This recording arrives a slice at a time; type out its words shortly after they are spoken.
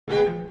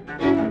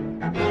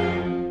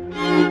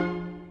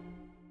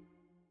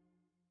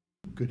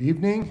Good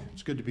evening.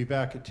 It's good to be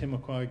back at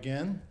Timucua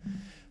again.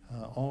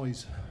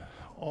 Always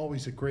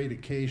a great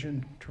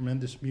occasion,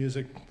 tremendous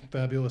music,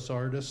 fabulous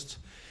artists.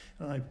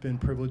 And I've been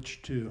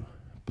privileged to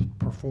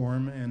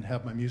perform and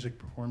have my music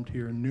performed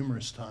here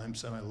numerous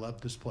times, and I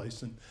love this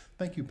place. And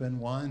thank you,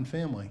 Benoit and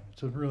family.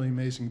 It's a really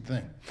amazing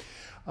thing.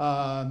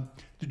 The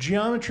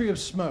geometry of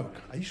smoke.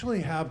 I usually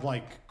have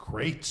like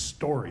great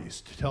stories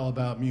to tell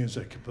about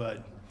music,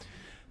 but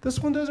this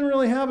one doesn't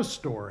really have a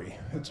story.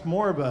 It's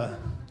more of a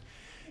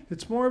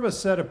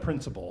set of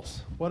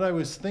principles. What I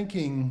was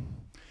thinking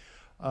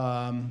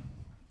was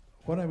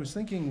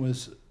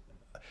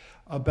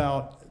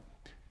about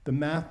the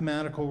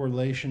mathematical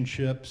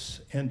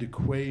relationships and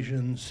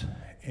equations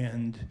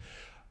and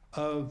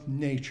of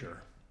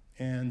nature,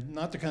 and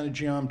not the kind of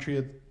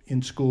geometry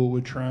in school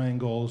with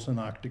triangles and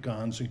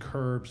octagons and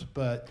curves,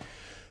 but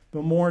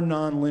the more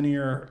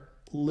nonlinear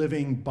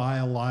living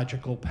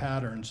biological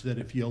patterns that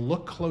if you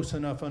look close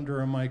enough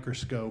under a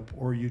microscope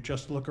or you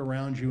just look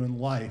around you in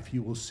life,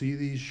 you will see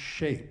these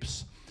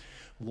shapes.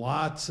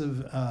 Lots of,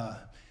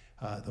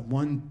 the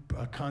one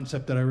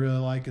concept that I really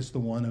like is the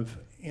one of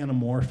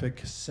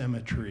anamorphic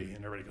symmetry.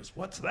 And everybody goes,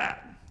 what's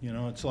that? You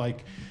know, it's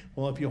like,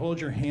 well, if you hold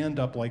your hand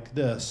up like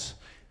this,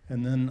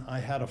 and then I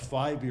had a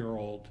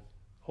 5-year-old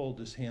hold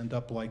his hand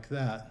up like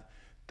that,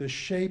 the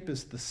shape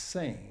is the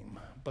same,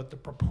 but the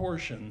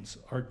proportions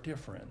are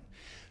different.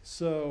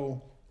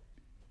 So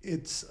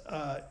it's,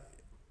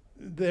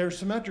 they're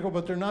symmetrical,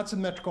 but they're not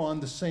symmetrical on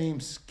the same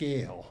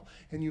scale.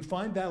 And you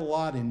find that a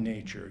lot in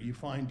nature. You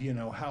find, you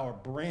know, how a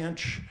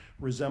branch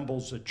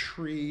resembles a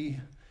tree,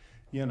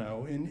 you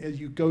know, and as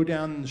you go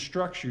down in the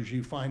structures,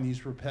 you find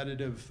these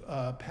repetitive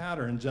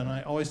patterns, and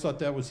I always thought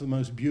that was the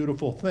most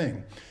beautiful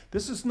thing.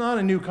 This is not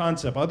a new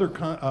concept. Other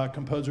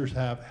composers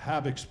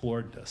have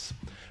explored this.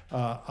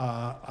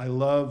 I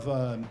love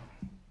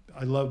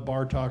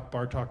Bartók.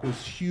 Bartók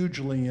was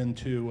hugely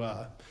into,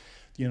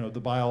 you know, the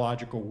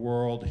biological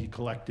world. He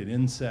collected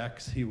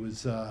insects. He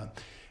was,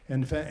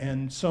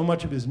 and so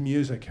much of his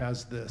music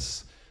has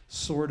this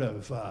sort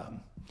of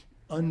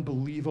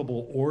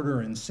unbelievable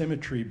order and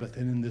symmetry, but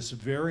then in this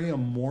very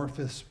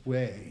amorphous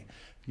way.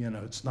 You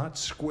know, it's not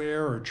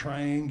square or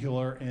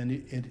triangular, and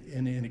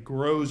it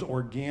grows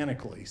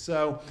organically.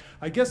 So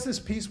I guess this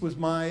piece was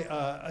my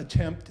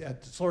attempt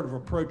at sort of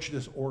approach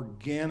this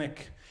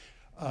organic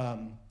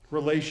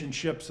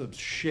relationships of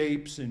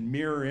shapes and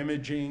mirror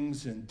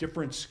imagings and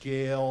different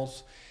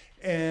scales.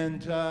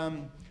 And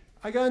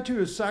I got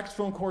into a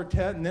saxophone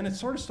quartet, and then it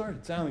sort of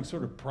started sounding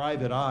sort of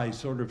Private Eye,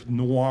 sort of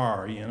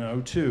noir, you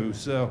know, too.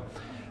 So,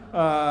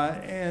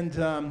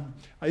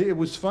 it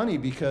was funny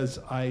because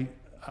I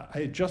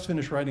had just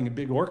finished writing a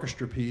big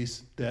orchestra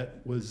piece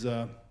that was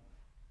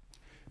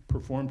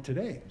performed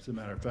today, as a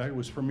matter of fact. It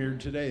was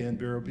premiered today in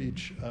Vero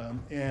Beach.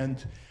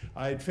 And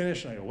I had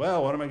finished, and I go,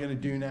 well, what am I going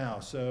to do now?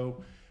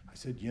 So I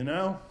said, you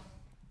know,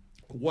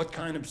 what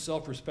kind of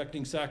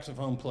self-respecting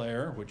saxophone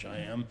player, which I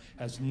am,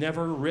 has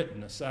never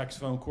written a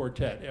saxophone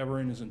quartet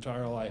ever in his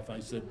entire life? I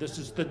said, this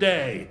is the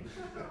day.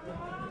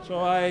 So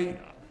I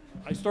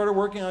started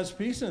working on this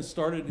piece, and it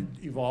started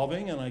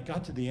evolving, and I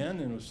got to the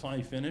end, and it was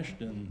finally finished,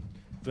 and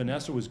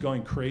Vanessa was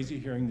going crazy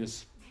hearing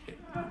this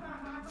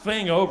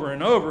thing over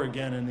and over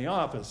again in the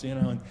office, you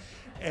know,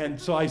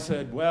 and so I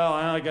said, well,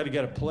 I got to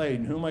get it played,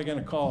 and who am I going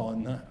to call?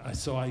 And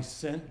so I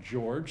sent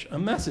George a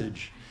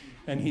message,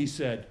 and he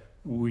said,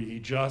 we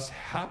just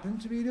happen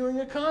to be doing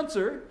a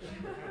concert.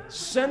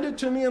 Send it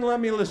to me and let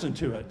me listen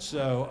to it.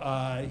 So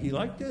he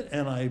liked it,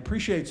 and I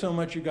appreciate so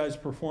much you guys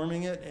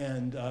performing it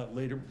and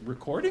later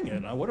recording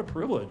it. What a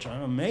privilege.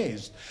 I'm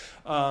amazed.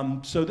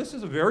 So this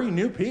is a very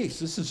new piece.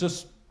 This is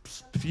just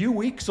a few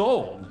weeks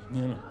old,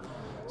 you know.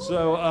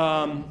 So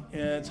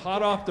it's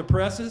hot off the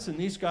presses, and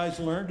these guys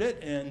learned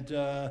it, and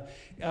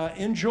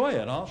enjoy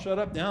it. I'll shut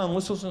up now and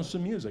let's listen to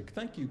some music.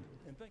 Thank you.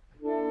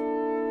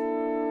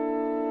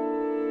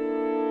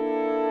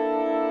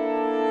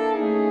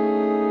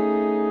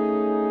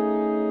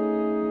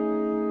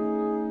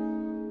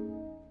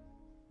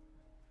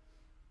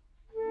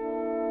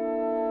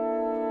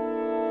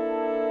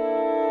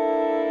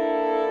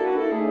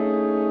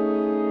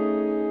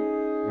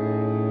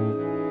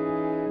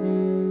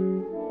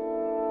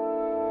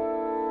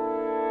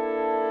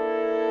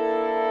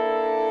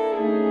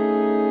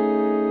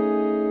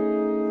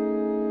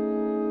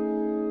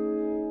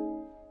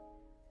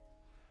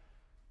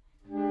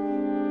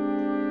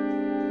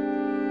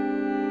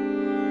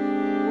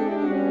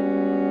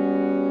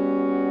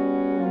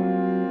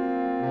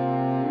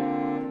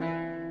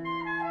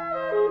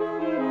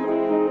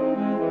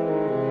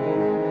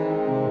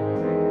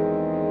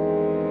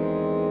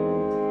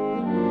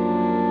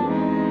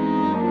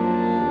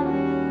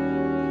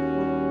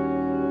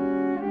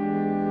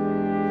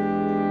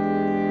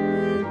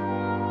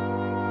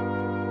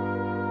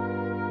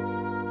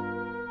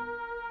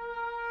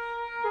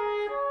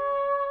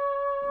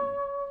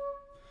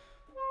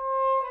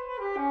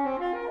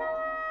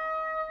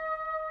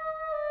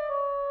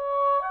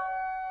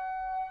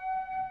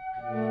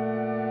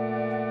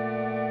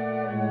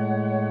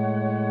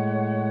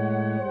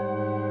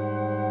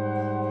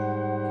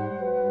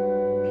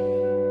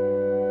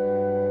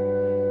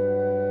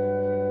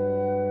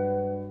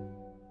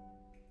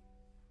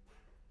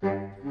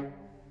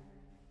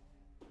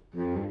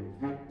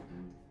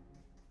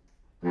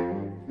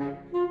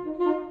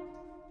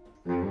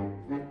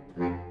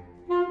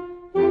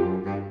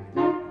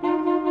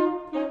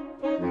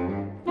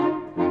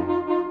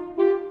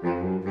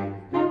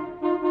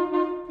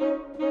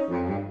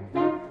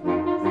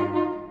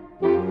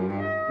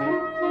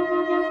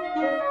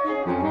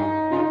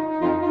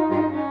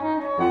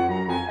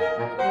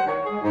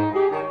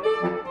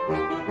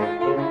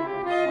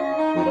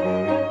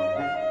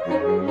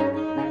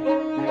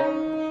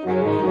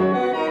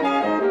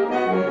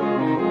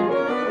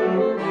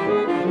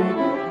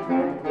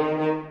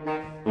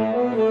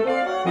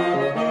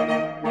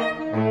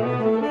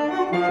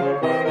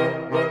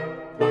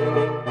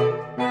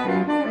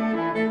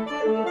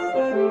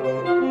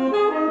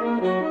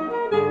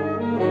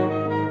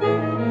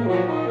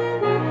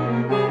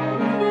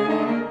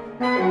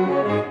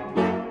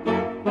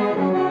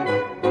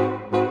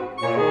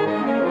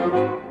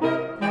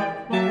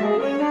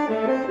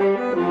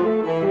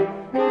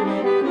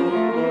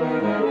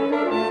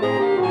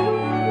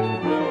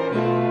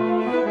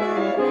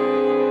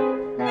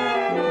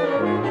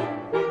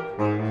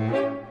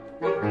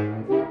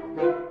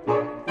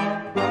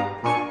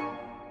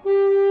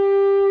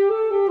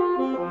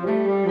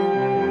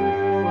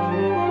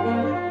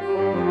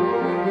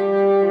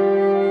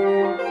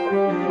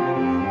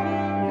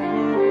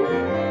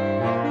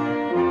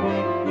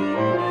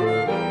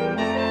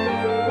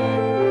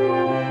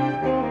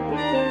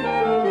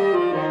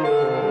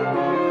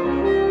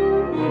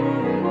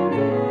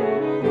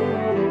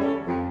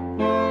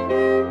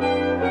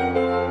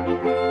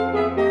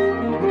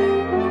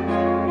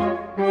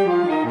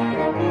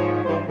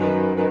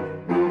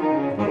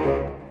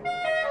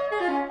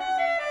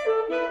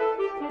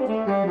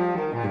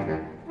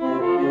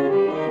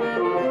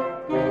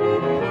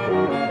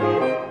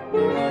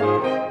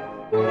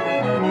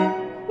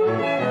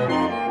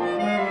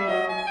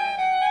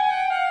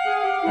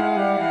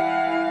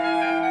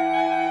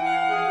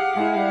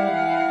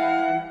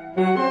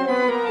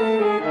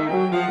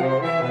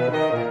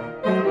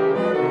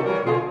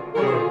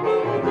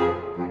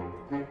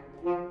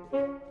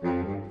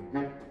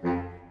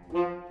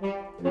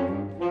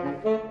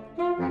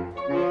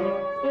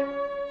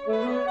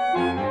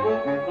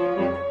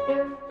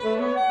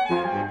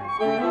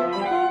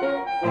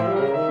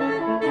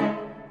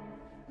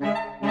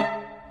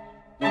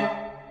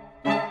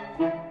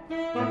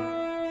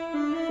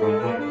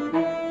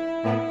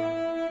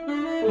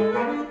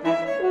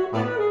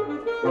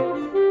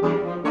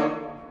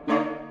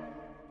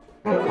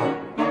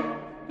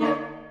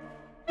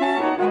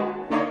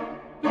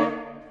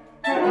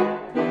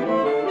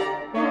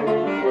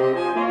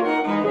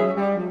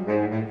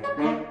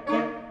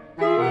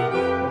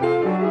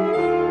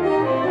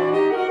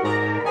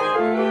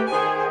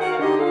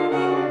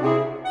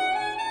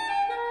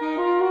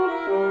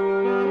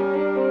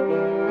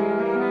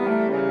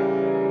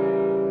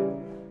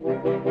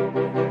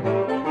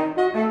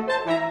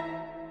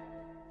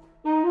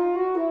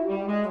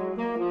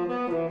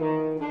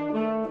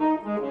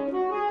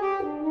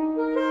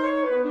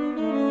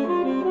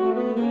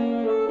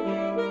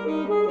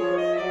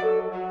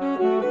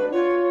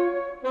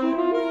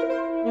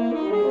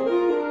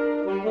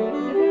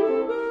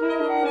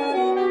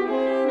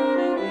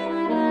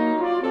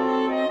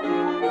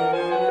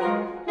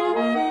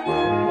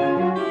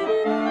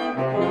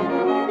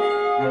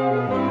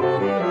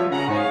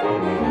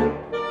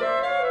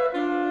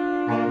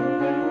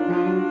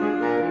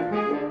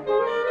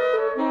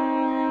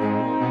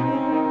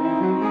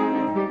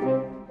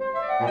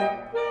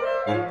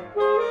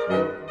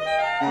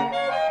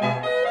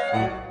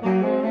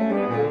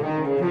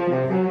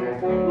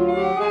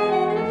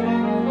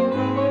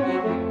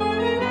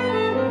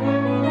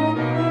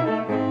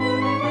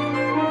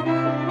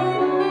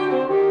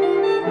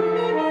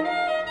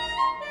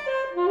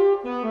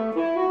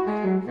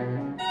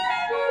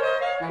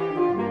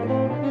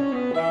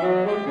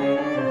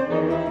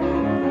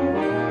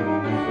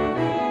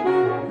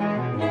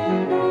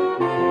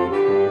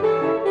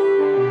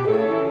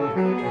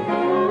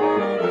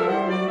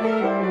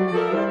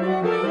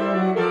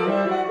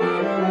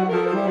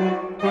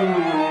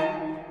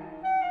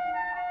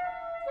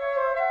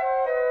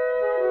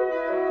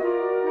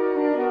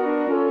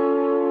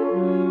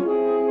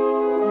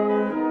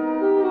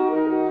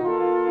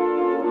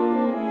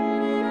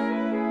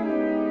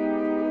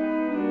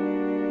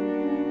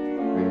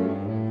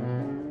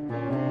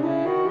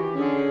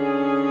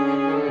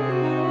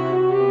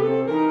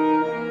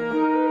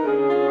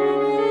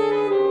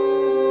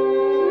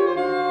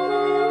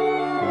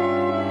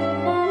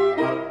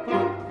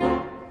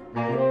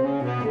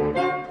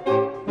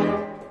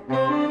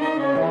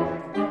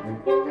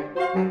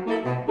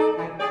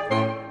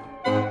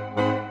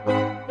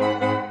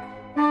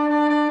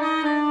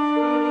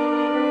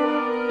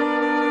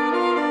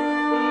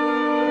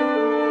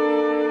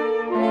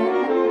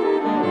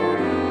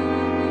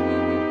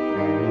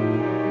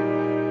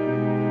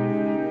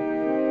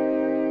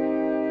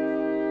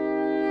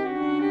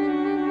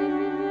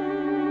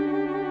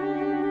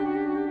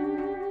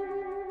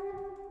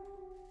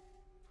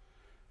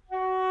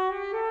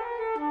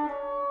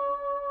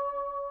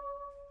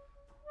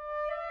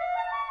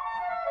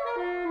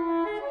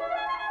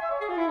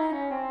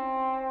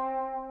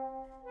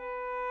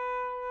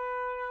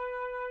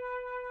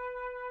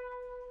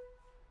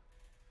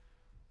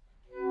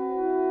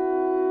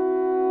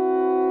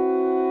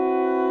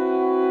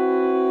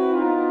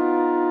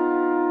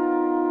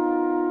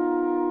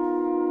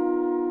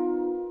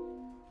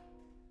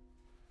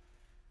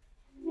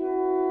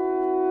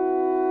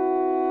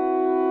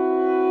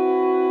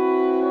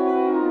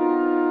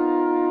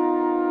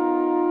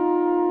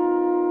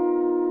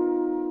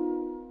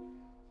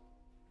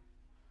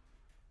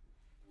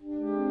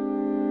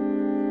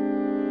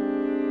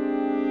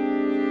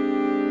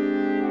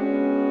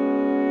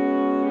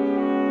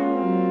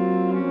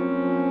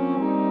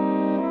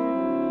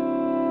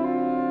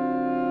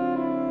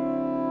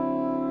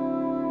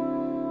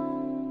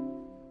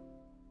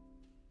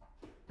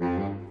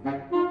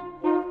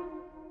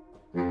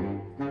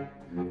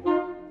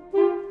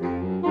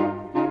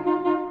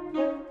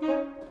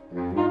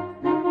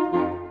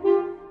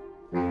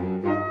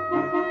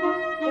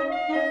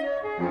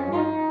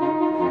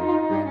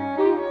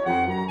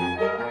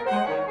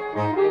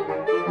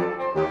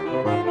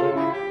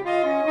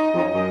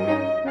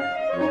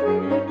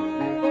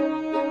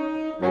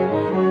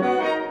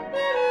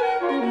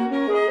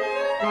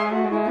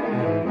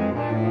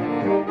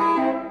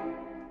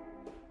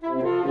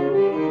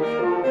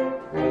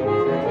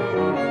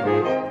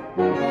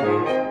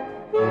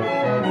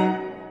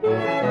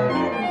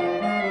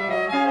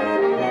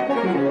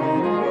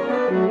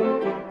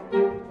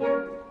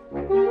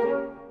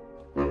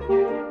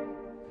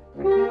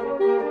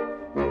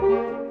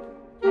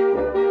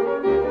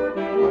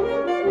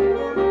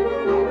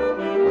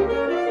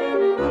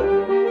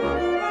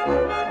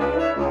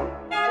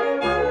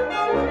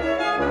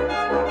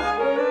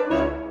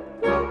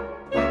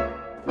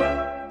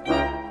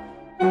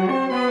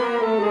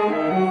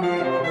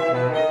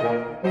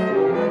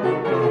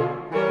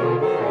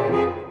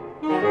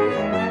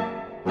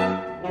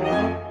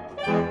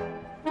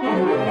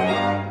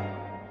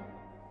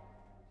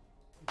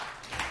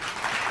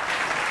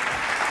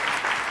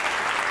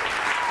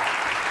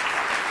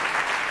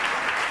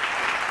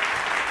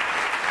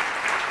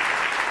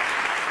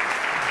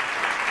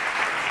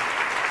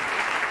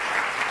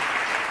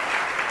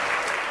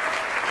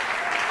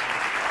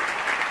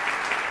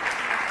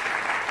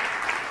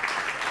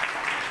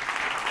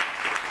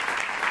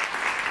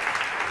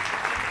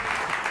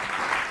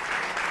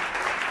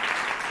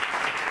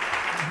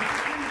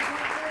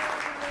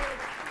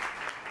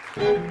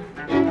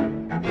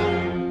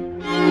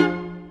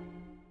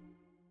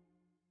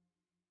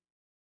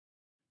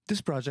 This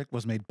project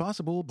was made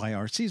possible by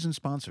our season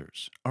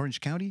sponsors,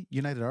 Orange County,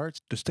 United Arts,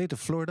 the state of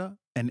Florida,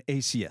 and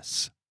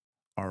ACS.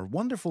 Our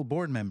wonderful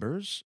board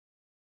members.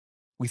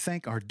 We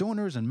thank our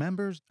donors and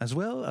members, as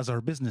well as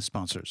our business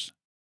sponsors.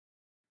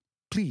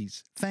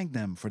 Please thank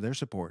them for their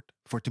support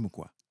for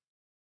Timucua.